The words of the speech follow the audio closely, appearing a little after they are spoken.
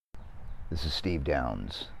This is Steve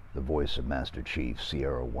Downs, the voice of Master Chief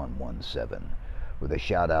Sierra 117, with a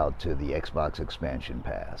shout out to the Xbox Expansion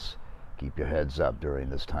Pass. Keep your heads up during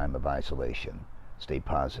this time of isolation. Stay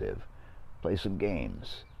positive. Play some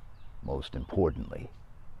games. Most importantly,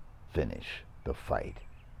 finish the fight.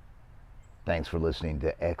 Thanks for listening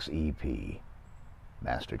to XEP.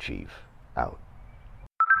 Master Chief, out.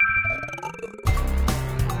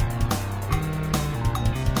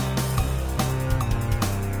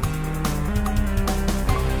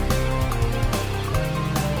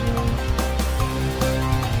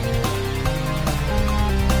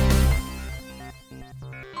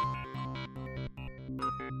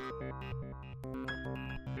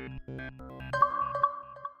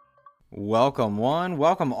 Welcome one,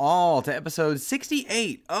 welcome all to episode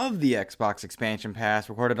 68 of the Xbox Expansion Pass,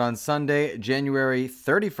 recorded on Sunday, January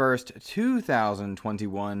 31st,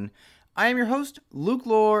 2021. I am your host, Luke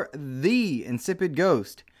Lore, the Insipid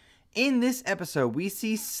Ghost. In this episode, we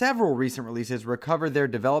see several recent releases recover their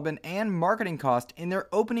development and marketing cost in their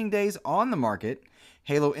opening days on the market.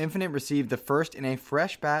 Halo Infinite received the first in a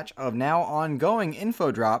fresh batch of now ongoing info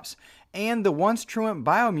drops, and the once truant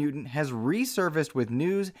Biomutant has resurfaced with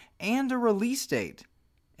news and a release date.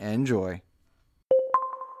 Enjoy.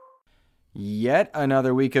 Yet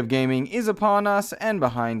another week of gaming is upon us and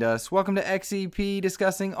behind us. Welcome to XEP,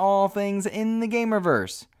 discussing all things in the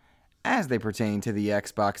Gamerverse as they pertain to the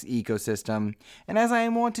Xbox ecosystem. And as I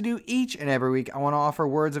am wont to do each and every week, I want to offer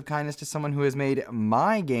words of kindness to someone who has made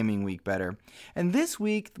my gaming week better. And this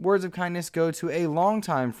week, words of kindness go to a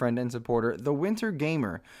longtime friend and supporter, the Winter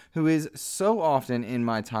Gamer, who is so often in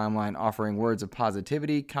my timeline offering words of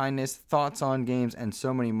positivity, kindness, thoughts on games, and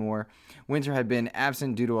so many more. Winter had been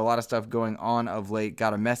absent due to a lot of stuff going on of late.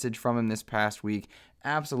 Got a message from him this past week.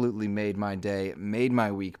 Absolutely made my day, made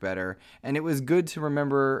my week better, and it was good to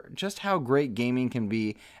remember just how great gaming can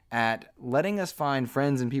be at letting us find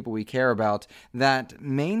friends and people we care about that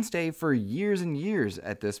mainstay for years and years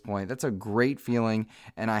at this point. That's a great feeling,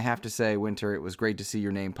 and I have to say, Winter, it was great to see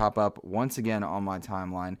your name pop up once again on my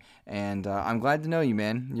timeline, and I'm glad to know you,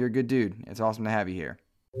 man. You're a good dude. It's awesome to have you here.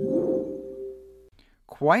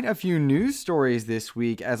 Quite a few news stories this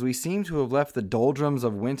week, as we seem to have left the doldrums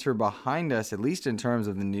of winter behind us, at least in terms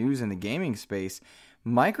of the news in the gaming space.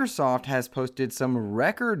 Microsoft has posted some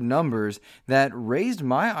record numbers that raised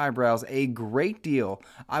my eyebrows a great deal.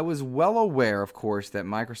 I was well aware, of course, that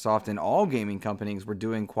Microsoft and all gaming companies were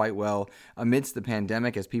doing quite well amidst the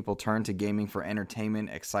pandemic as people turned to gaming for entertainment,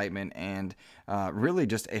 excitement, and really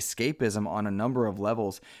just escapism on a number of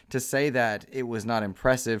levels. To say that it was not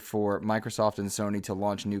impressive for Microsoft and Sony to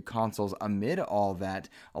launch new consoles amid all that,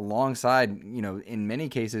 alongside, in many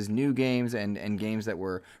cases, new games and games that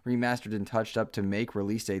were remastered and touched up to make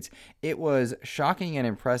release dates, it was shocking and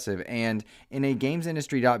impressive. And in a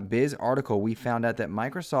GamesIndustry.biz article, we found out that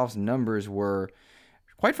Microsoft's numbers were,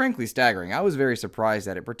 quite frankly, staggering. I was very surprised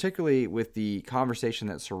at it, particularly with the conversation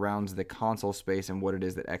that surrounds the console space and what it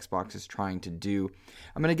is that Xbox is trying to do.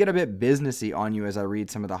 I'm going to get a bit businessy on you as I read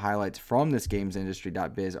some of the highlights from this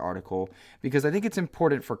GamesIndustry.biz article, because I think it's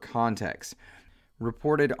important for context.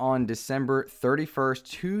 Reported on December 31st,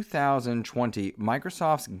 2020,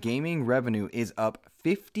 Microsoft's gaming revenue is up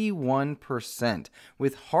 51%,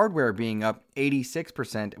 with hardware being up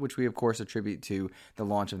 86%, which we of course attribute to the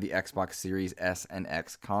launch of the Xbox Series S and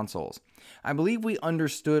X consoles. I believe we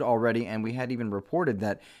understood already, and we had even reported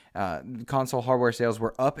that console hardware sales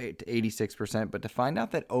were up to 86%, but to find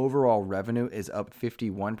out that overall revenue is up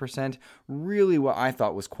 51%, really what I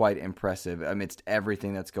thought was quite impressive amidst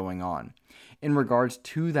everything that's going on. In regards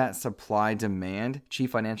to that supply-demand, Chief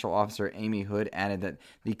Financial Officer Amy Hood added that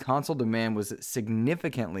the console demand was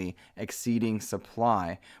significantly exceeding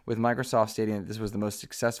supply, with Microsoft stating that this was the most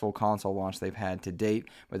successful console launch they've had to date,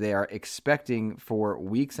 but they are expecting for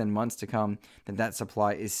weeks and months to come that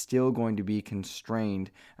supply is still going to be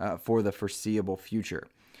constrained for the foreseeable future.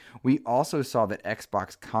 We also saw that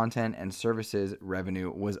Xbox content and services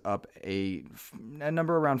revenue was up a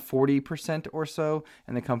number around 40% or so,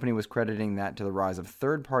 and the company was crediting that to the rise of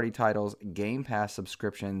third-party titles, Game Pass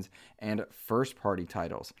subscriptions, and first-party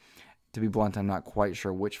titles. To be blunt, I'm not quite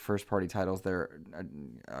sure which first-party titles they're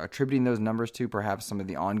attributing those numbers to. Perhaps some of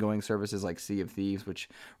the ongoing services like Sea of Thieves, which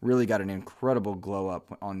really got an incredible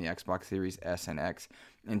glow-up on the Xbox Series S and X.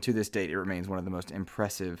 And to this date, it remains one of the most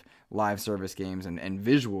impressive live service games and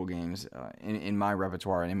visual games in my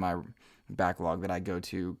repertoire and in my backlog that I go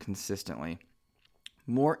to consistently.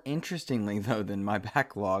 More interestingly, though, than my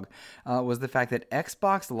backlog was the fact that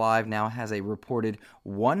Xbox Live now has a reported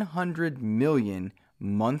 100 million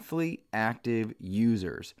monthly active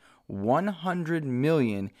users. 100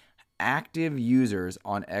 million active users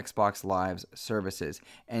on Xbox Live's services,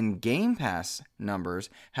 and Game Pass numbers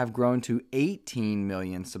have grown to 18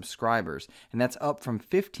 million subscribers, and that's up from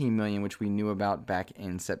 15 million, which we knew about back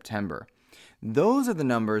in September. Those are the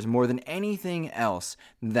numbers more than anything else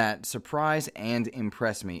that surprise and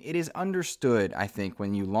impress me. It is understood, I think,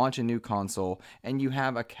 when you launch a new console and you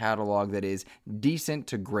have a catalog that is decent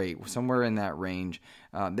to great, somewhere in that range,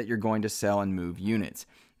 that you're going to sell and move units.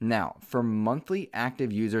 Now, for monthly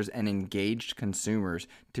active users and engaged consumers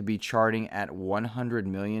to be charting at 100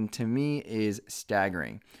 million, to me, is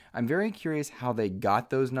staggering. I'm very curious how they got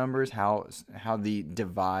those numbers, how the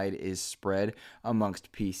divide is spread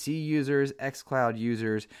amongst PC users, xCloud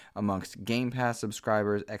users, amongst Game Pass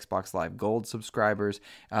subscribers, Xbox Live Gold subscribers,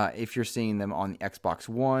 if you're seeing them on the Xbox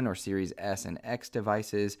One or Series S and X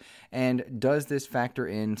devices, and does this factor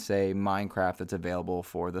in, say, Minecraft that's available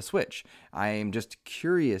for the Switch? I am just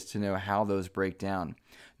curious to know how those break down.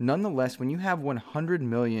 Nonetheless, when you have 100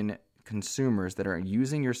 million consumers that are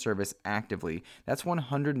using your service actively, that's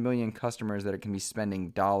 100 million customers that can be spending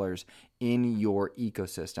dollars in your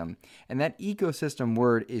ecosystem. And that ecosystem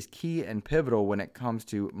word is key and pivotal when it comes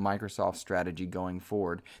to Microsoft's strategy going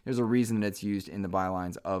forward. There's a reason that it's used in the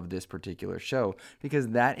bylines of this particular show, because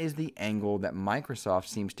that is the angle that Microsoft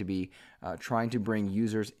seems to be trying to bring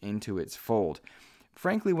users into its fold.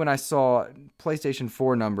 Frankly, when I saw PlayStation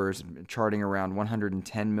 4 numbers charting around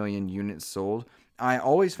 110 million units sold, I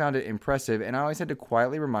always found it impressive, and I always had to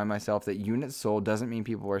quietly remind myself that units sold doesn't mean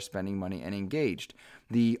people are spending money and engaged.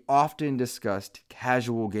 The often discussed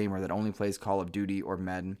casual gamer that only plays Call of Duty or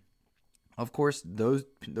Madden, of course, those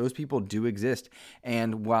people do exist,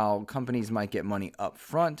 and while companies might get money up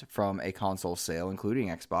front from a console sale, including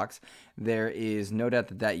Xbox, there is no doubt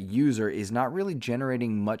that that user is not really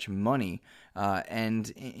generating much money, and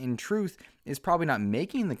in truth, is probably not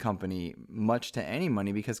making the company much to any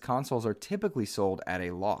money because consoles are typically sold at a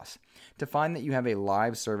loss. To find that you have a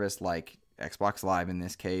live service like Xbox Live in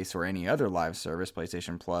this case, or any other live service,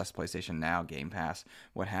 PlayStation Plus, PlayStation Now, Game Pass,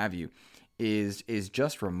 what have you, is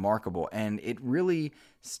just remarkable, and it really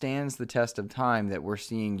stands the test of time that we're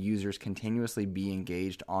seeing users continuously be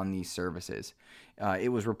engaged on these services. It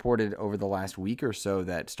was reported over the last week or so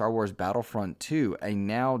that Star Wars Battlefront 2,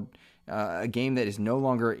 a game that is no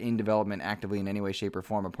longer in development actively in any way, shape, or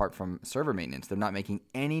form apart from server maintenance. They're not making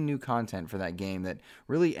any new content for that game that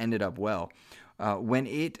really ended up well. When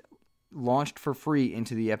it launched for free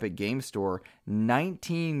into the Epic Games Store,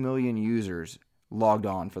 19 million users logged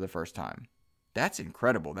on for the first time. That's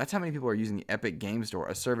incredible. That's how many people are using the Epic Games Store,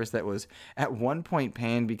 a service that was at one point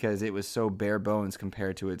panned because it was so bare bones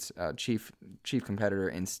compared to its chief competitor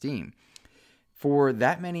in Steam. For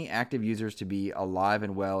that many active users to be alive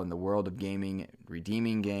and well in the world of gaming,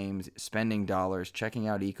 redeeming games, spending dollars, checking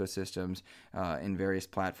out ecosystems in various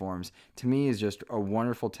platforms, to me is just a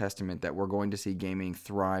wonderful testament that we're going to see gaming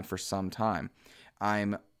thrive for some time.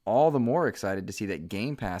 I'm all the more excited to see that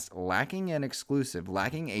Game Pass, lacking an exclusive,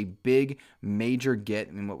 lacking a big major get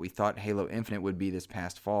in what we thought Halo Infinite would be this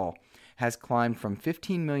past fall, has climbed from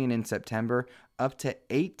 15 million in September up to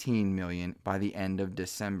 18 million by the end of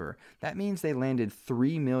December. That means they landed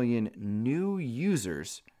 3 million new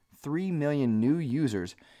users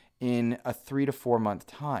in a 3 to 4 month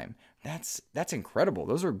time. That's incredible.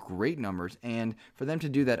 Those are great numbers, and for them to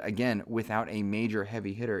do that again without a major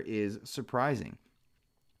heavy hitter is surprising.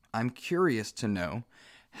 I'm curious to know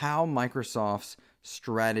how Microsoft's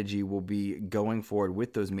strategy will be going forward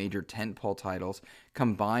with those major tentpole titles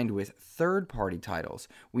combined with third-party titles.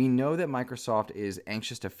 We know that Microsoft is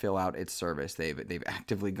anxious to fill out its service. They've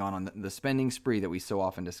actively gone on the spending spree that we so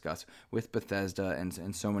often discuss with Bethesda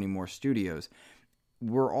and so many more studios.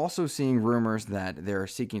 We're also seeing rumors that they're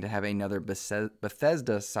seeking to have another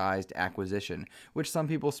Bethesda-sized acquisition, which some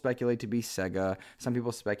people speculate to be Sega, some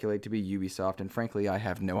people speculate to be Ubisoft, and frankly, I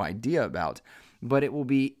have no idea about. But it will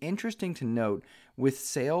be interesting to note, with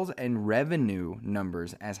sales and revenue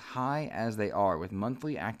numbers as high as they are, with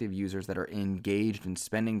monthly active users that are engaged in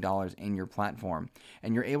spending dollars in your platform,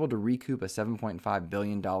 and you're able to recoup a $7.5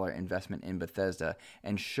 billion investment in Bethesda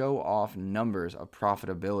and show off numbers of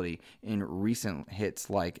profitability in recent hits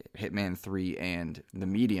like Hitman 3 and The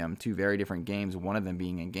Medium, two very different games, one of them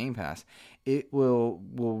being in Game Pass, it will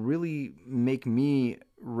really make me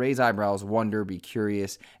raise eyebrows, wonder, be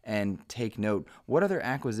curious, and take note. What other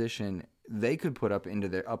acquisition they could put up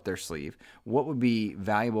their sleeve? What would be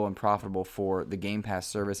valuable and profitable for the Game Pass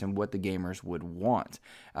service, and what the gamers would want?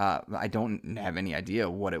 I don't have any idea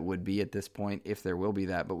what it would be at this point, if there will be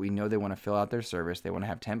that, but we know they want to fill out their service. They want to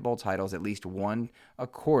have tentpole titles, at least one a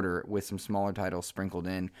quarter, with some smaller titles sprinkled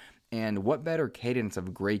in. And what better cadence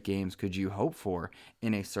of great games could you hope for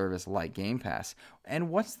in a service like Game Pass? And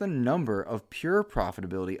what's the number of pure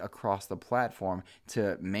profitability across the platform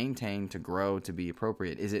to maintain, to grow, to be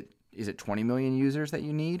appropriate? Is it 20 million users that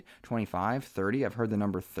you need? 25, 30? I've heard the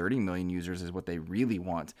number 30 million users is what they really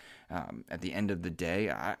want. At the end of the day,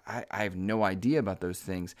 I have no idea about those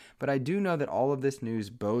things, but I do know that all of this news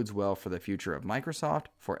bodes well for the future of Microsoft,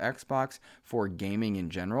 for Xbox, for gaming in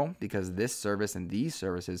general, because this service and these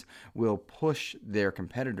services will push their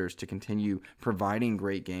competitors to continue providing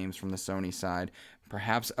great games from the Sony side,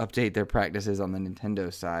 perhaps update their practices on the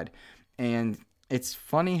Nintendo side. And it's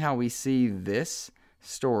funny how we see this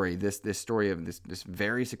story, this story of this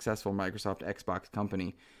very successful Microsoft Xbox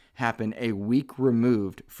company happen a week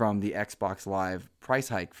removed from the Xbox Live price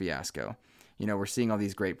hike fiasco. We're seeing all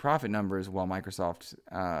these great profit numbers while Microsoft's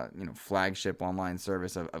flagship online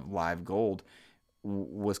service of Live Gold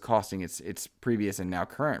was costing its previous and now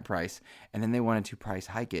current price, and then they wanted to price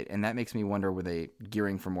hike it. And that makes me wonder, were they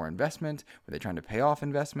gearing for more investment? Were they trying to pay off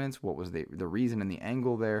investments? What was the reason and the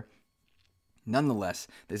angle there? Nonetheless,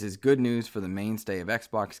 this is good news for the mainstay of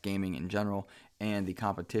Xbox gaming in general and the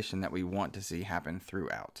competition that we want to see happen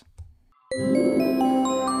throughout.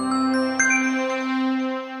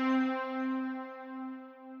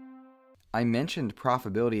 I mentioned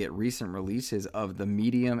profitability at recent releases of The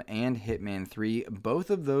Medium and Hitman 3.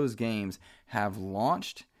 Both of those games have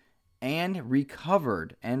launched and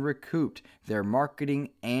recovered and recouped their marketing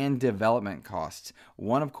and development costs.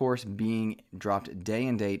 One, of course, being dropped day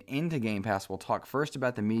and date into Game Pass. We'll talk first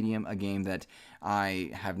about The Medium, a game that I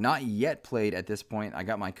have not yet played at this point. I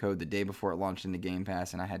got my code the day before it launched into Game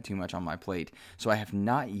Pass, and I had too much on my plate, so I have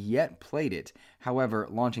not yet played it. However,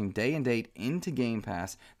 launching day and date into Game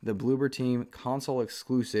Pass, the Bloober Team console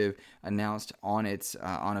exclusive announced on its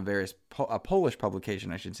on a Polish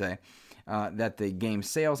publication, I should say, that the game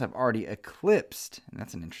sales have already eclipsed, and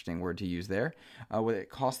that's an interesting word to use there, what it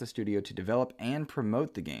cost the studio to develop and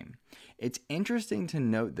promote the game. It's interesting to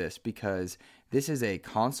note this because this is a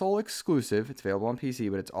console exclusive. It's available on PC,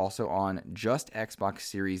 but it's also on just Xbox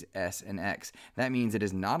Series S and X. That means it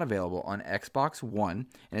is not available on Xbox One,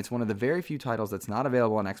 and it's one of the very few titles that's not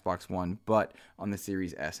available on Xbox One, but on the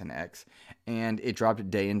Series S and X. And it dropped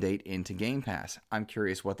day and date into Game Pass. I'm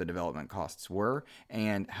curious what the development costs were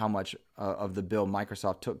and how much of the bill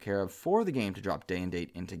Microsoft took care of for the game to drop day and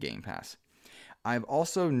date into Game Pass. I've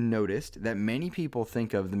also noticed that many people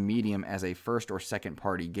think of The Medium as a first or second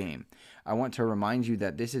party game. I want to remind you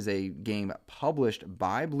that this is a game published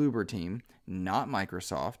by Bloober Team, not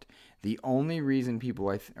Microsoft. The only reason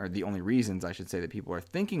the only reasons I should say that people are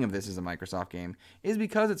thinking of this as a Microsoft game is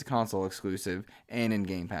because it's console exclusive and in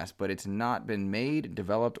Game Pass, but it's not been made,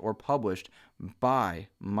 developed, or published by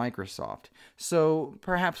Microsoft. So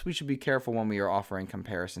perhaps we should be careful when we are offering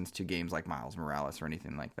comparisons to games like Miles Morales or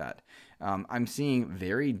anything like that. I'm seeing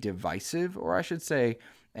very divisive, or I should say,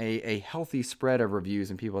 a healthy spread of reviews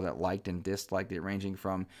and people that liked and disliked it, ranging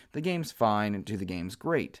from the game's fine to the game's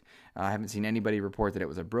great. I haven't seen anybody report that it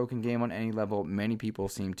was a broken game on any level. Many people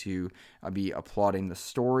seem to be applauding the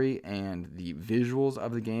story and the visuals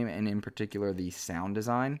of the game, and in particular the sound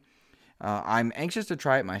design. I'm anxious to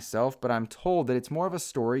try it myself, but I'm told that it's more of a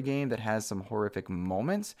story game that has some horrific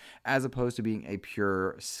moments as opposed to being a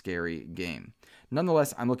pure scary game.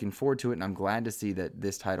 Nonetheless, I'm looking forward to it, and I'm glad to see that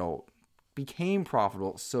this title became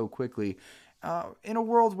profitable so quickly in a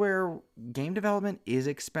world where game development is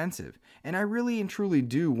expensive. And I really and truly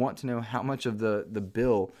do want to know how much of the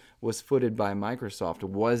bill was footed by Microsoft.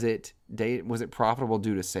 Was it profitable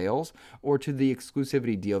due to sales or to the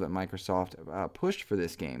exclusivity deal that Microsoft pushed for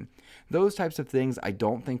this game? Those types of things I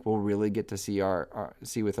don't think we'll really get to see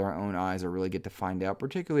with our own eyes or really get to find out,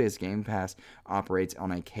 particularly as Game Pass operates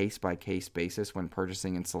on a case-by-case basis when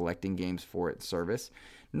purchasing and selecting games for its service.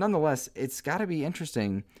 Nonetheless, it's got to be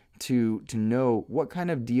interesting to know what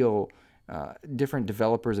kind of deal different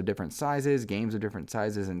developers of different sizes, games of different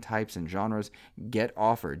sizes and types and genres get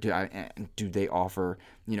offered. Do they offer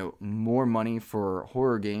more money for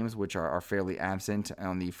horror games, which are fairly absent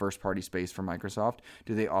on the first-party space for Microsoft?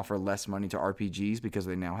 Do they offer less money to RPGs because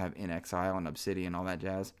they now have inXile and Obsidian and all that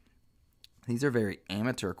jazz? These are very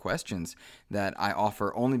amateur questions that I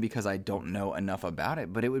offer only because I don't know enough about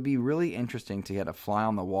it, but it would be really interesting to get a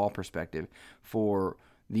fly-on-the-wall perspective for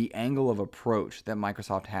the angle of approach that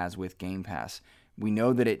Microsoft has with Game Pass. We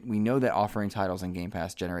know that offering titles in Game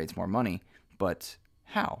Pass generates more money, but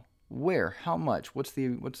how? Where? How much? What's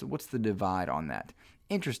the divide on that?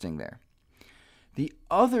 Interesting there. The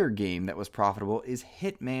other game that was profitable is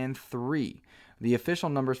Hitman 3. The official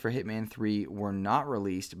numbers for Hitman 3 were not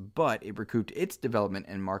released, but it recouped its development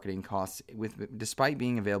and marketing costs despite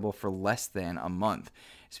being available for less than a month.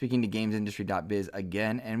 Speaking to GamesIndustry.biz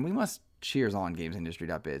again, and we must cheers on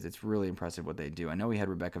GamesIndustry.biz. It's really impressive what they do. I know we had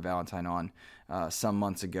Rebecca Valentine on some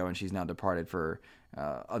months ago, and she's now departed for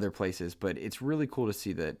other places, but it's really cool to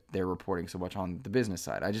see that they're reporting so much on the business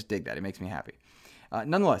side. I just dig that. It makes me happy.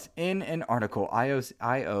 Nonetheless, in an article, IO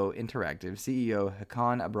Interactive CEO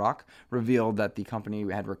Hakan Abrak revealed that the company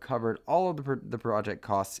had recovered all of the project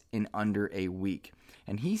costs in under a week.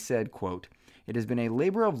 And he said, quote, "It has been a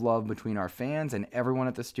labor of love between our fans and everyone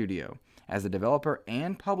at the studio. As a developer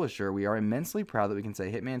and publisher, we are immensely proud that we can say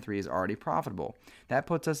Hitman 3 is already profitable. That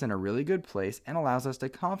puts us in a really good place and allows us to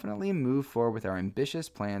confidently move forward with our ambitious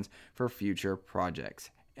plans for future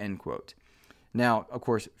projects." End quote. Now, of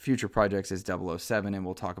course, future projects is 007, and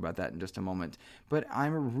we'll talk about that in just a moment. But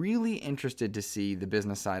I'm really interested to see the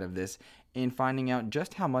business side of this in finding out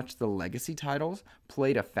just how much the legacy titles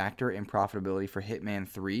played a factor in profitability for Hitman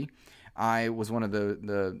 3. I was one of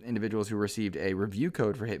the individuals who received a review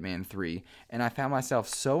code for Hitman 3, and I found myself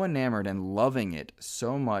so enamored and loving it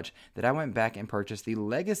so much that I went back and purchased the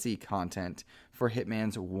legacy content for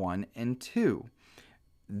Hitman's 1 and 2.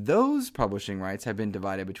 Those publishing rights have been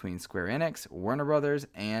divided between Square Enix, Warner Brothers,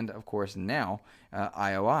 and, of course, now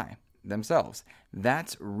IOI themselves.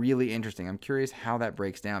 That's really interesting. I'm curious how that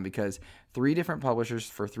breaks down because 3 different publishers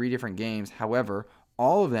for 3 different games. However,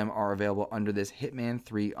 all of them are available under this Hitman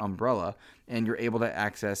 3 umbrella, and you're able to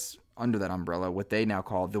access under that umbrella what they now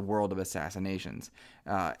call the World of Assassinations.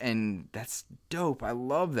 And that's dope. I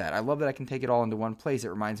love that. I love that I can take it all into one place. It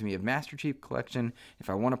reminds me of Master Chief Collection. If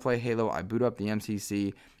I want to play Halo, I boot up the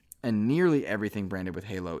MCC, and nearly everything branded with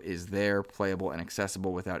Halo is there, playable and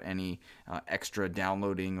accessible without any extra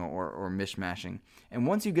downloading or mishmashing. And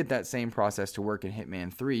once you get that same process to work in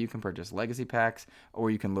Hitman 3, you can purchase legacy packs, or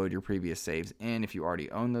you can load your previous saves in if you already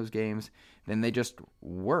own those games. Then they just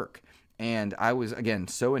work. And I was, again,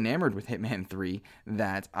 so enamored with Hitman 3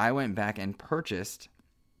 that I went back and purchased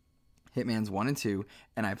Hitman's 1 and 2,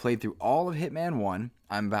 and I played through all of Hitman 1.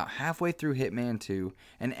 I'm about halfway through Hitman 2,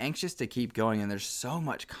 and anxious to keep going, and there's so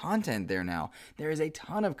much content there now. There is a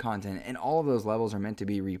ton of content, and all of those levels are meant to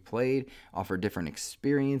be replayed, offer different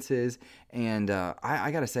experiences, and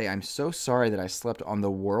I gotta say, I'm so sorry that I slept on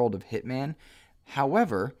the world of Hitman.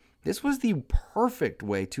 However, this was the perfect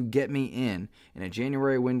way to get me in a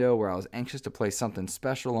January window where I was anxious to play something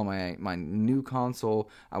special on my new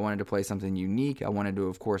console. I wanted to play something unique. I wanted to,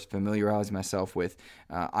 of course, familiarize myself with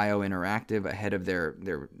IO Interactive ahead of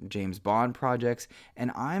their James Bond projects,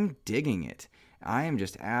 and I'm digging it. I am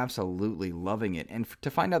just absolutely loving it. And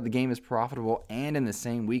to find out the game is profitable, and in the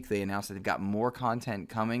same week they announced that they've got more content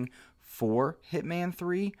coming for Hitman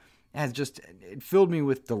 3, it filled me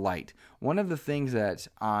with delight. One of the things that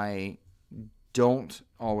I don't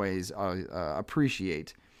always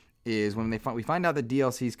appreciate is when we find out the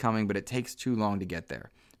DLC is coming, but it takes too long to get there,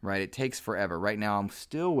 right? It takes forever. Right now, I'm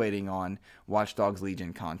still waiting on Watch Dogs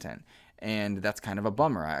Legion content, and that's kind of a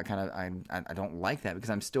bummer. I don't like that because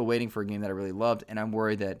I'm still waiting for a game that I really loved, and I'm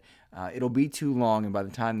worried that it'll be too long, and by the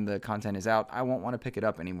time the content is out, I won't want to pick it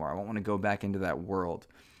up anymore. I won't want to go back into that world.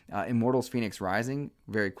 Immortals Phoenix Rising,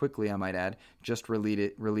 very quickly I might add, just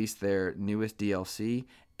released their newest DLC.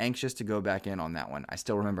 Anxious to go back in on that one. I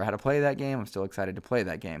still remember how to play that game. I'm still excited to play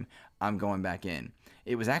that game. I'm going back in.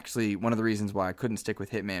 It was actually one of the reasons why I couldn't stick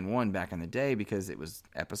with Hitman 1 back in the day, because it was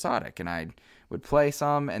episodic, and I would play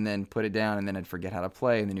some and then put it down, and then I'd forget how to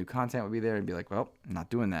play, and the new content would be there and be like, well, I'm not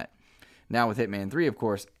doing that. Now with Hitman 3, of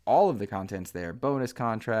course, all of the content's there. Bonus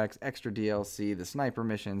contracts, extra DLC, the sniper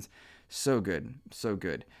missions. So good. So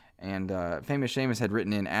good. And Famous Seamus had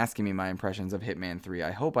written in asking me my impressions of Hitman 3.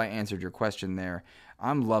 I hope I answered your question there.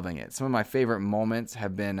 I'm loving it. Some of my favorite moments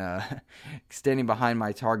have been standing behind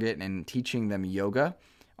my target and teaching them yoga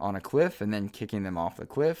on a cliff and then kicking them off the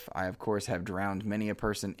cliff. I, of course, have drowned many a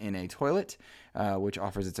person in a toilet, which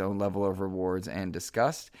offers its own level of rewards and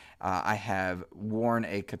disgust. I have worn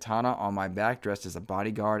a katana on my back dressed as a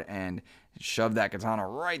bodyguard and shoved that katana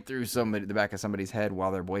right through the back of somebody's head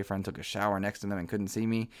while their boyfriend took a shower next to them and couldn't see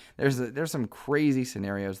me. There's some crazy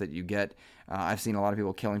scenarios that you get. I've seen a lot of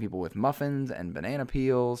people killing people with muffins and banana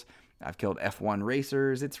peels. I've killed F1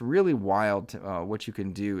 racers. It's really wild what you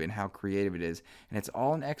can do and how creative it is. And it's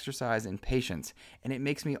all an exercise in patience. And it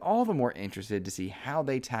makes me all the more interested to see how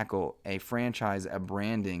they tackle a franchise, a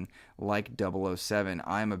branding like 007.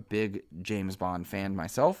 I'm a big James Bond fan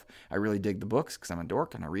myself. I really dig the books because I'm a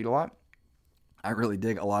dork and I read a lot. I really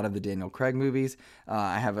dig a lot of the Daniel Craig movies.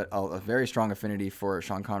 I have a very strong affinity for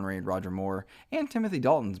Sean Connery and Roger Moore and Timothy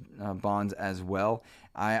Dalton's Bonds as well.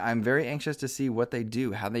 I'm very anxious to see what they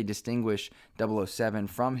do, how they distinguish 007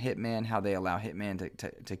 from Hitman, how they allow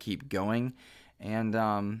Hitman to keep going. And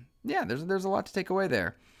there's a lot to take away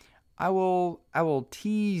there. I will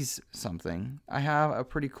tease something. I have a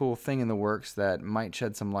pretty cool thing in the works that might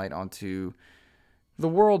shed some light onto the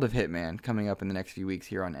world of Hitman coming up in the next few weeks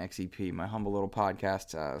here on XEP. My humble little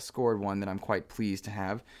podcast scored one that I'm quite pleased to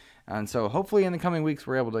have. And so hopefully in the coming weeks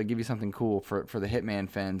we're able to give you something cool for the Hitman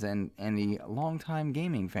fans and the longtime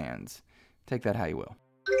gaming fans. Take that how you will.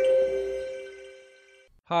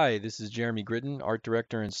 Hi, this is Jeremy Gritton, Art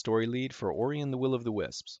Director and Story Lead for Ori and the Will of the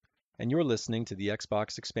Wisps, and you're listening to the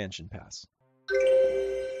Xbox Expansion Pass.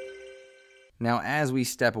 Now, as we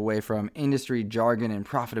step away from industry jargon and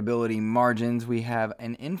profitability margins, we have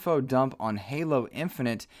an info dump on Halo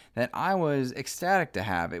Infinite that I was ecstatic to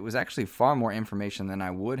have. It was actually far more information than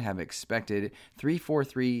I would have expected.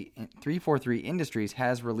 343 Industries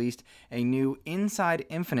has released a new Inside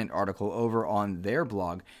Infinite article over on their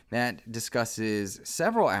blog that discusses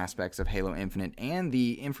several aspects of Halo Infinite and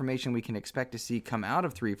the information we can expect to see come out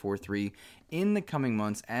of 343 in the coming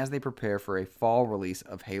months as they prepare for a fall release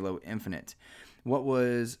of Halo Infinite. What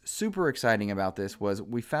was super exciting about this was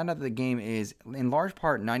we found out that the game is in large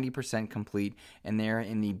part 90% complete, and they're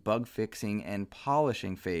in the bug fixing and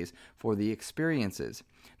polishing phase for the experiences.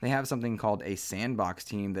 They have something called a sandbox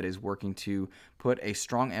team that is working to put a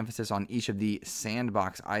strong emphasis on each of the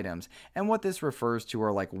sandbox items. And what this refers to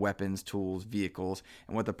are like weapons, tools, vehicles,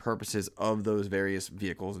 and what the purposes of those various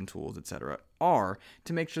vehicles and tools, etc., are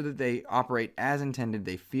to make sure that they operate as intended,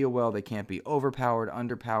 they feel well, they can't be overpowered,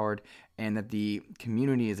 underpowered, and that the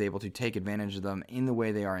community is able to take advantage of them in the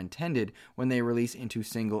way they are intended when they release into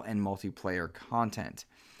single and multiplayer content.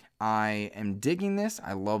 I am digging this.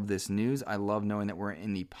 I love this news. I love knowing that we're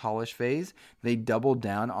in the polish phase. They doubled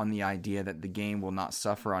down on the idea that the game will not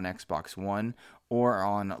suffer on Xbox One or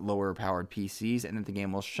on lower powered PCs, and that the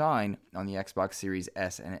game will shine on the Xbox Series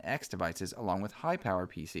S and X devices along with high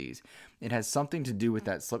powered PCs. It has something to do with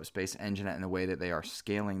that Slipspace engine and the way that they are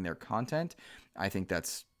scaling their content. I think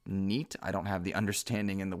that's neat. I don't have the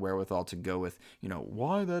understanding and the wherewithal to go with,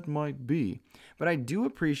 why that might be. But I do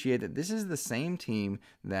appreciate that this is the same team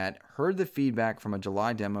that heard the feedback from a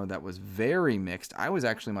July demo that was very mixed. I was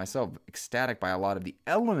actually myself ecstatic by a lot of the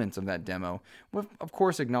elements of that demo, with, of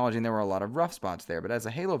course, acknowledging there were a lot of rough spots there. But as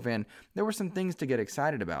a Halo fan, there were some things to get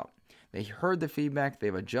excited about. They heard the feedback,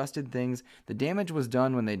 they've adjusted things. The damage was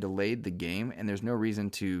done when they delayed the game, and there's no reason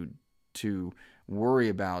to worry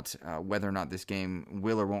about whether or not this game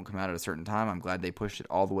will or won't come out at a certain time. I'm glad they pushed it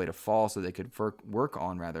all the way to fall so they could work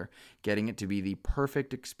on getting it to be the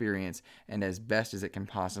perfect experience and as best as it can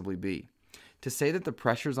possibly be. To say that the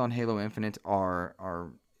pressures on Halo Infinite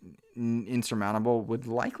are insurmountable would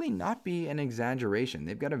likely not be an exaggeration.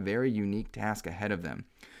 They've got a very unique task ahead of them.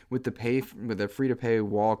 With the free-to-pay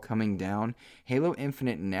wall coming down, Halo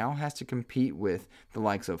Infinite now has to compete with the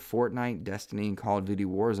likes of Fortnite, Destiny, and Call of Duty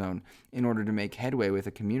Warzone in order to make headway with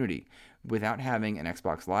the community. Without having an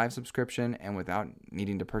Xbox Live subscription and without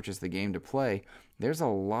needing to purchase the game to play, there's a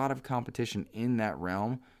lot of competition in that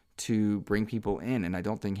realm to bring people in, and I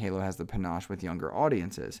don't think Halo has the panache with younger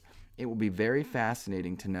audiences. It will be very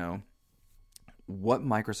fascinating to know what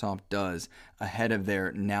Microsoft does ahead of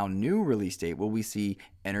their now new release date. Will we see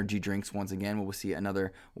energy drinks once again? Will we see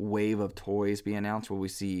another wave of toys be announced? Will we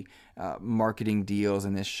see marketing deals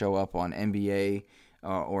and this show up on NBA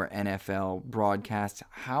or NFL broadcasts?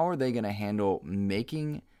 How are they going to handle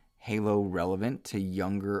making Halo relevant to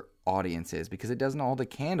younger audiences? Because it doesn't hold a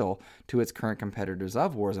candle to its current competitors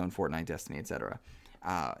of Warzone, Fortnite, Destiny, etc.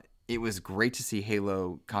 It was great to see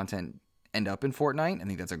Halo content end up in Fortnite. I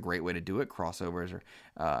think that's a great way to do it. Crossovers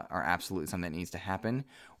are absolutely something that needs to happen.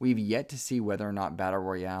 We've yet to see whether or not Battle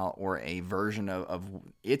Royale or a version of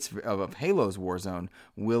Halo's Warzone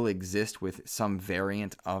will exist with some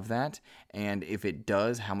variant of that. And if it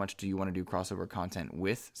does, how much do you want to do crossover content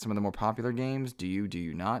with some of the more popular games? Do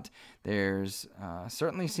you not? There's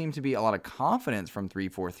certainly seemed to be a lot of confidence from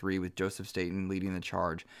 343 with Joseph Staten leading the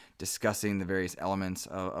charge, discussing the various elements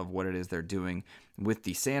of what it is they're doing with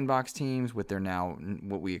the sandbox teams, with their now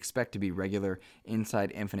what we expect to be regular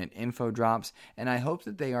Inside Infinite info drops, and I hope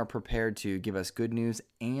that they are prepared to give us good news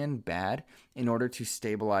and bad in order to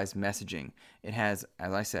stabilize messaging. It has,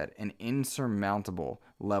 as I said, an insurmountable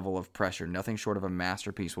level of pressure. Nothing short of a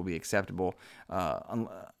masterpiece will be acceptable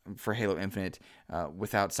for Halo Infinite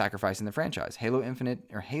without sacrificing the franchise. Halo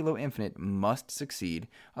Infinite must succeed.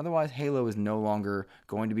 Otherwise, Halo is no longer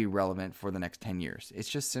going to be relevant for the next 10 years. It's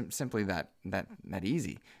just simply that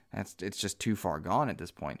easy. It's just too far gone at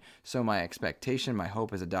this point. So my expectation, my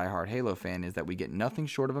hope as a diehard Halo fan is that we get nothing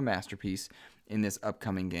short of a masterpiece in this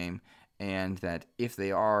upcoming game, and that if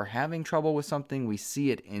they are having trouble with something, we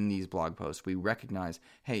see it in these blog posts. We recognize,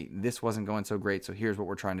 hey, this wasn't going so great, so here's what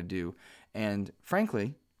we're trying to do. And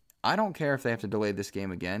frankly, I don't care if they have to delay this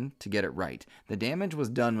game again to get it right. The damage was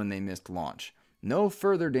done when they missed launch. No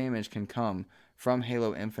further damage can come from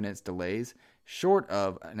Halo Infinite's delays, short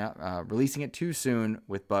of releasing it too soon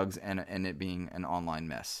with bugs and it being an online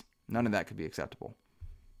mess. None of that could be acceptable.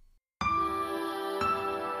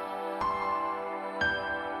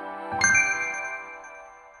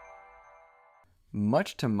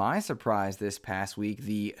 Much to my surprise this past week,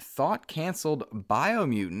 the thought-canceled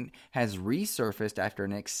Biomutant has resurfaced after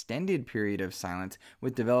an extended period of silence,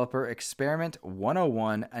 with developer Experiment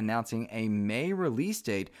 101 announcing a May release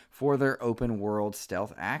date for their open-world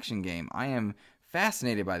stealth action game. I am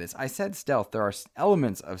fascinated by this. I said stealth. There are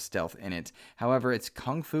elements of stealth in it. However, it's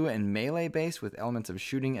kung fu and melee based with elements of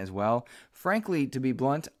shooting as well. Frankly, to be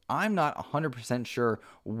blunt, I'm not 100% sure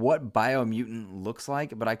what Biomutant looks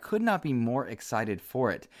like, but I could not be more excited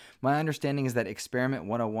for it. My understanding is that Experiment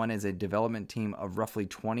 101 is a development team of roughly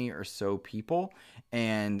 20 or so people,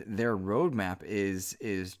 and their roadmap is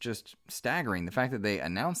just staggering. The fact that they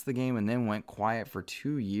announced the game and then went quiet for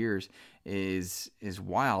 2 years is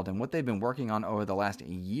wild, and what they've been working on over the last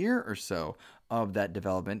year or so of that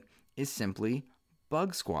development is simply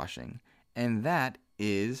bug squashing, and that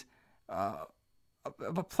is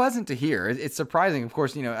pleasant to hear. It's surprising. Of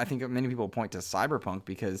course, I think many people point to Cyberpunk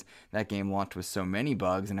because that game launched with so many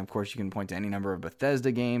bugs, and of course you can point to any number of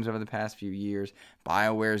Bethesda games over the past few years,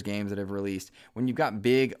 BioWare's games that have released. When you've got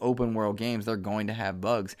big open world games, they're going to have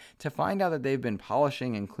bugs. To find out that they've been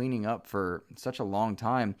polishing and cleaning up for such a long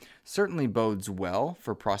time certainly bodes well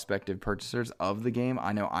for prospective purchasers of the game.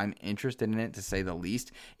 I know I'm interested in it, to say the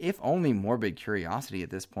least, if only morbid curiosity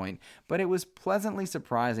at this point, but it was pleasantly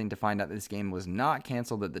surprising to find out this game was not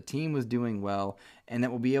canceled, that the team was doing well, and that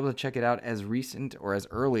we'll be able to check it out as recent, or as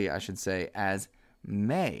early, I should say, as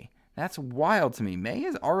May. That's wild to me. May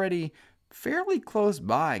is already fairly close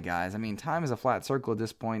by, guys. I mean, time is a flat circle at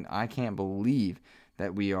this point. I can't believe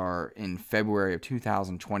that we are in February of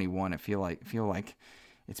 2021. I feel like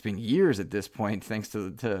it's been years at this point, thanks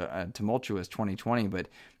to a tumultuous 2020, but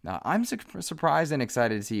I'm surprised and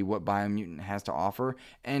excited to see what Biomutant has to offer,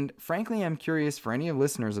 and frankly, I'm curious for any of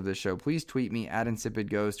listeners of this show. Please tweet me at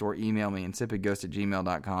InsipidGhost or email me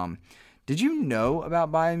insipidghost@gmail.com. Did you know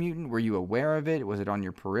about Biomutant? Were you aware of it? Was it on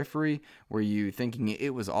your periphery? Were you thinking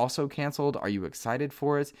it was also canceled? Are you excited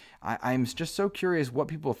for it? I'm just so curious what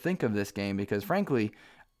people think of this game, because frankly,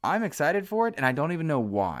 I'm excited for it, and I don't even know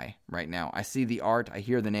why right now. I see the art, I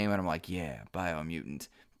hear the name, and I'm like, yeah, Biomutant.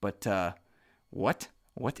 But what?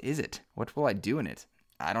 What is it? What will I do in it?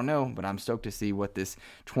 I don't know, but I'm stoked to see what this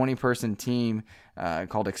 20-person team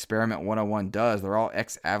called Experiment 101 does. They're all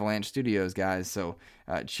ex-Avalanche Studios guys, so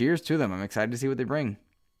cheers to them. I'm excited to see what they bring.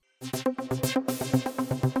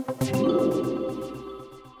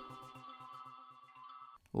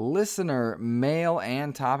 Listener mail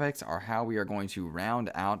and topics are how we are going to round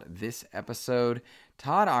out this episode.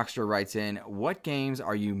 Todd Oxter writes in, what games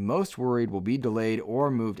are you most worried will be delayed or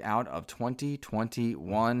moved out of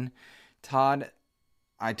 2021? Todd,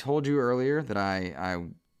 I told you earlier that I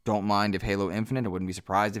don't mind if Halo Infinite, I wouldn't be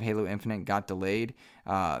surprised if Halo Infinite got delayed.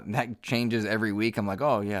 That changes every week. I'm like,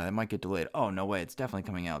 oh yeah, it might get delayed. Oh, no way, it's definitely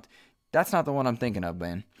coming out. That's not the one I'm thinking of,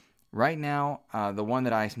 man. Right now, the one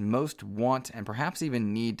that I most want and perhaps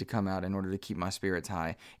even need to come out in order to keep my spirits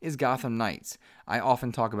high is Gotham Knights. I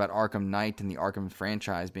often talk about Arkham Knight and the Arkham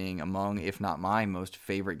franchise being among, if not my most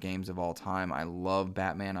favorite games of all time. I love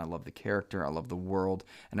Batman, I love the character, I love the world,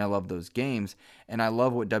 and I love those games. And I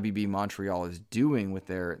love what WB Montreal is doing with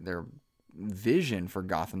their vision for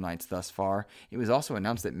Gotham Knights thus far. It was also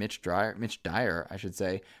announced that Mitch Dyer,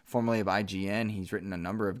 formerly of IGN, he's written a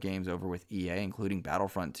number of games over with EA, including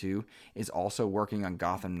Battlefront 2, is also working on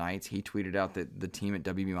Gotham Knights. He tweeted out that the team at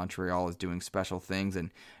WB Montreal is doing special things,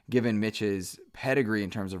 and given Mitch's pedigree in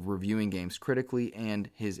terms of reviewing games critically and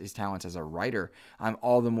his talents as a writer, I'm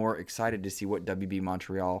all the more excited to see what WB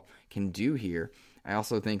Montreal can do here. I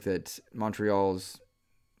also think that Montreal's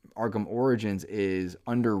Arkham Origins is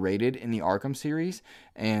underrated in the Arkham series,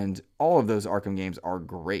 and all of those Arkham games are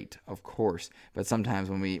great, of course, but sometimes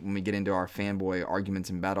when we get into our fanboy arguments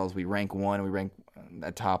and battles, we rank one and we rank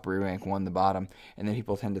a top remake won the bottom, and then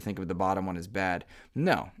people tend to think of the bottom one as bad.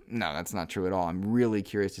 No, that's not true at all. I'm really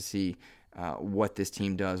curious to see what this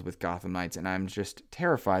team does with Gotham Knights, and I'm just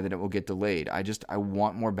terrified that it will get delayed. I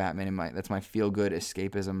want more Batman in that's my feel-good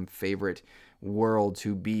escapism favorite world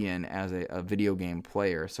to be in as a video game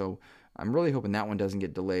player. So I'm really hoping that one doesn't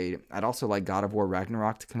get delayed. I'd also like God of War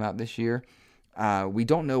Ragnarok to come out this year. We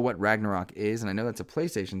don't know what Ragnarok is, and I know that's a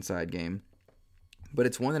PlayStation side game, but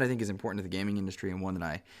it's one that I think is important to the gaming industry and one that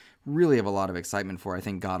I really have a lot of excitement for. I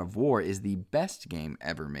think God of War is the best game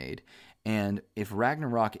ever made. And if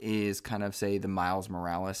Ragnarok is kind of, say, the Miles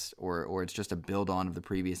Morales, or it's just a build-on of the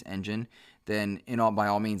previous engine, then by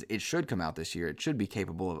all means, it should come out this year. It should be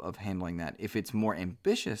capable of handling that. If it's more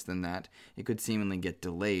ambitious than that, it could seemingly get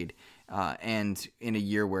delayed. And in a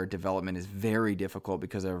year where development is very difficult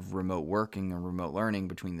because of remote working and remote learning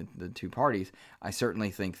between the two parties, I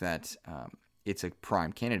certainly think that it's a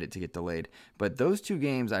prime candidate to get delayed. But those two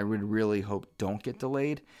games I would really hope don't get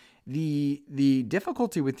delayed. The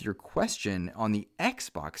difficulty with your question on the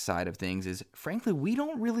Xbox side of things is, frankly, we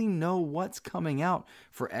don't really know what's coming out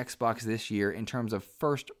for Xbox this year in terms of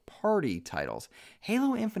first-party titles.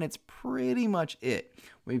 Halo Infinite's pretty much it.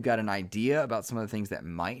 We've got an idea about some of the things that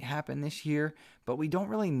might happen this year, but we don't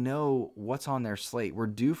really know what's on their slate. We're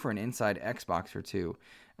due for an Inside Xbox or two.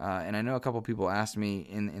 And I know a couple people asked me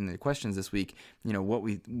in the questions this week,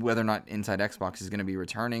 whether or not Inside Xbox is going to be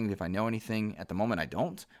returning. If I know anything, at the moment I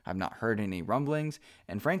don't. I've not heard any rumblings.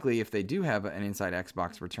 And frankly, if they do have an Inside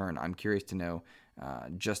Xbox return, I'm curious to know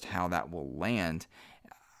just how that will land.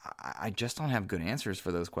 I just don't have good answers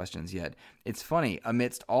for those questions yet. It's funny,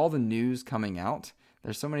 amidst all the news coming out,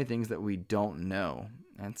 there's so many things that we don't know.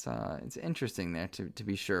 It's interesting there to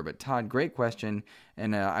be sure. But Todd, great question,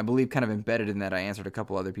 and I believe kind of embedded in that I answered a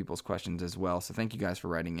couple other people's questions as well. So thank you guys for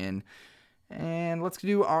writing in. And let's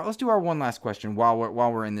do our one last question while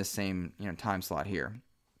we're in this same time slot here.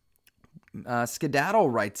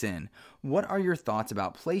 Skedaddle writes in, what are your thoughts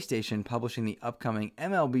about PlayStation publishing the upcoming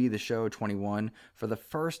MLB The Show 21 for the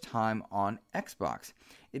first time on Xbox?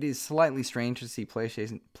 It is slightly strange to see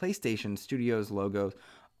PlayStation Studios logos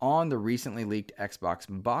on the recently leaked Xbox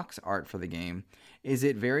box art for the game. Is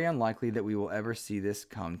it very unlikely that we will ever see this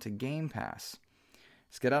come to Game Pass?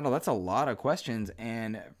 Skedaddle, that's a lot of questions,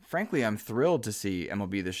 and frankly, I'm thrilled to see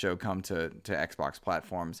MLB The Show come to Xbox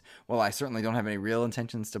platforms. While I certainly don't have any real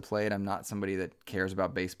intentions to play it, I'm not somebody that cares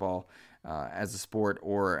about baseball as a sport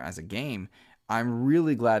or as a game. I'm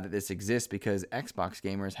really glad that this exists because Xbox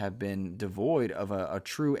gamers have been devoid of a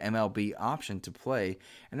true MLB option to play,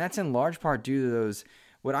 and that's in large part due to those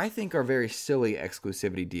what I think are very silly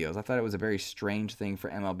exclusivity deals. I thought it was a very strange thing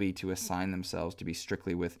for MLB to assign themselves to be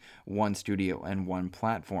strictly with one studio and one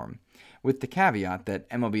platform, with the caveat that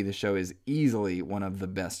MLB The Show is easily one of the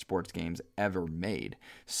best sports games ever made.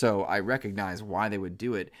 So I recognize why they would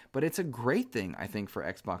do it, but it's a great thing, I think, for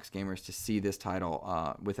Xbox gamers to see this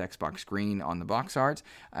title with Xbox Green on the box art.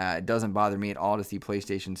 It doesn't bother me at all to see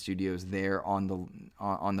PlayStation Studios there on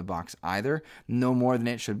the box either. No more than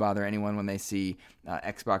it should bother anyone when they see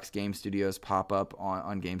Xbox Game Studios pop up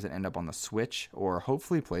on games that end up on the Switch, or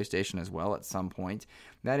hopefully PlayStation as well at some point.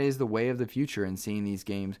 That is the way of the future in seeing these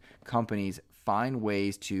games companies find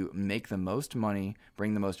ways to make the most money,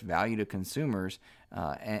 bring the most value to consumers,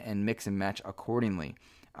 and mix and match accordingly.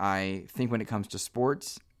 I think when it comes to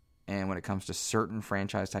sports and when it comes to certain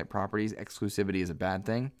franchise-type properties, exclusivity is a bad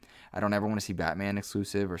thing. I don't ever want to see Batman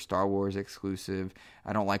exclusive or Star Wars exclusive.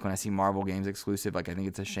 I don't like when I see Marvel games exclusive. I think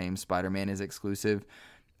it's a shame Spider-Man is exclusive.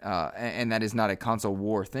 And that is not a console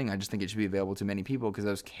war thing. I just think it should be available to many people because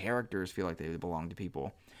those characters feel like they belong to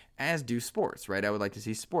people, as do sports, right? I would like to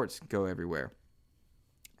see sports go everywhere.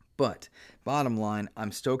 But bottom line,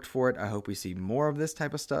 I'm stoked for it. I hope we see more of this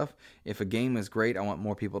type of stuff. If a game is great, I want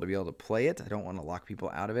more people to be able to play it. I don't want to lock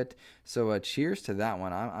people out of it. So cheers to that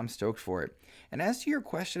one. I'm stoked for it. And as to your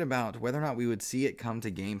question about whether or not we would see it come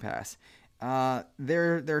to Game Pass,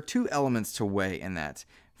 there are two elements to weigh in that.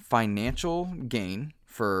 Financial gain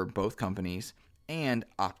for both companies and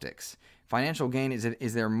optics. Financial gain,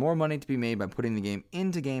 is there more money to be made by putting the game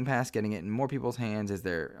into Game Pass, getting it in more people's hands? Are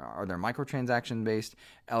there microtransaction-based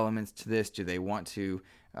elements to this? Do they want to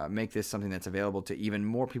make this something that's available to even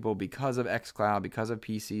more people because of xCloud, because of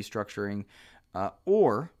PC structuring?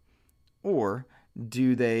 Or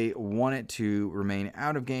Do they want it to remain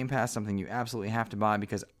out of Game Pass, something you absolutely have to buy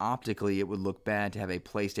because optically it would look bad to have a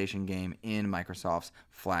PlayStation game in Microsoft's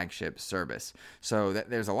flagship service? So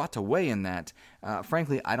there's a lot to weigh in that.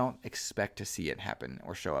 Frankly, I don't expect to see it happen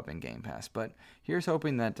or show up in Game Pass, but here's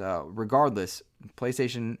hoping that regardless,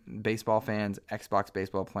 PlayStation baseball fans, Xbox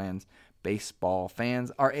baseball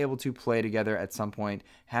fans are able to play together at some point,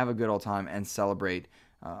 have a good old time, and celebrate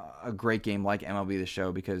a great game like MLB The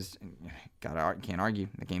Show, because can't argue.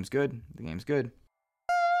 The game's good. The game's good.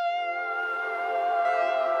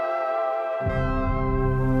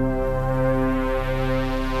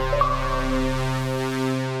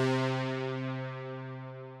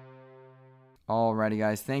 Alrighty,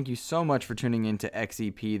 guys, thank you so much for tuning in to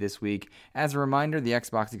XEP this week. As a reminder, the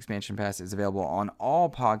Xbox Expansion Pass is available on all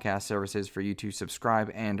podcast services for you to subscribe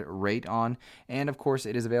and rate on. And, of course,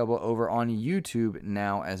 it is available over on YouTube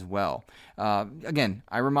now as well. Again,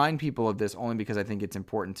 I remind people of this only because I think it's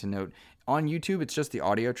important to note. On YouTube, it's just the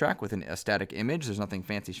audio track with a static image. There's nothing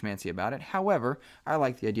fancy schmancy about it. However, I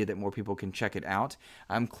like the idea that more people can check it out.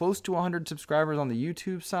 I'm close to 100 subscribers on the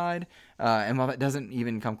YouTube side, and while that doesn't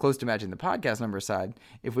even come close to matching the podcast number side,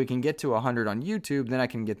 if we can get to 100 on YouTube, then I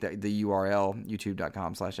can get the URL,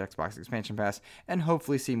 youtube.com/Xbox Expansion Pass, and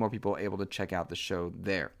hopefully see more people able to check out the show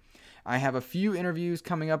there. I have a few interviews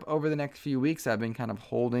coming up over the next few weeks. I've been kind of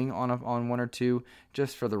holding on one or two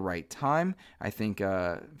just for the right time. I think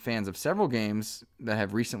fans of several games that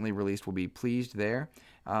have recently released will be pleased there.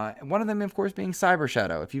 One of them, of course, being Cyber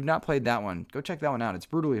Shadow. If you've not played that one, go check that one out. It's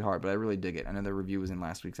brutally hard, but I really dig it. I know the review was in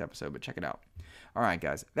last week's episode, but check it out. All right,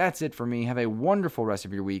 guys, that's it for me. Have a wonderful rest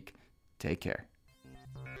of your week. Take care.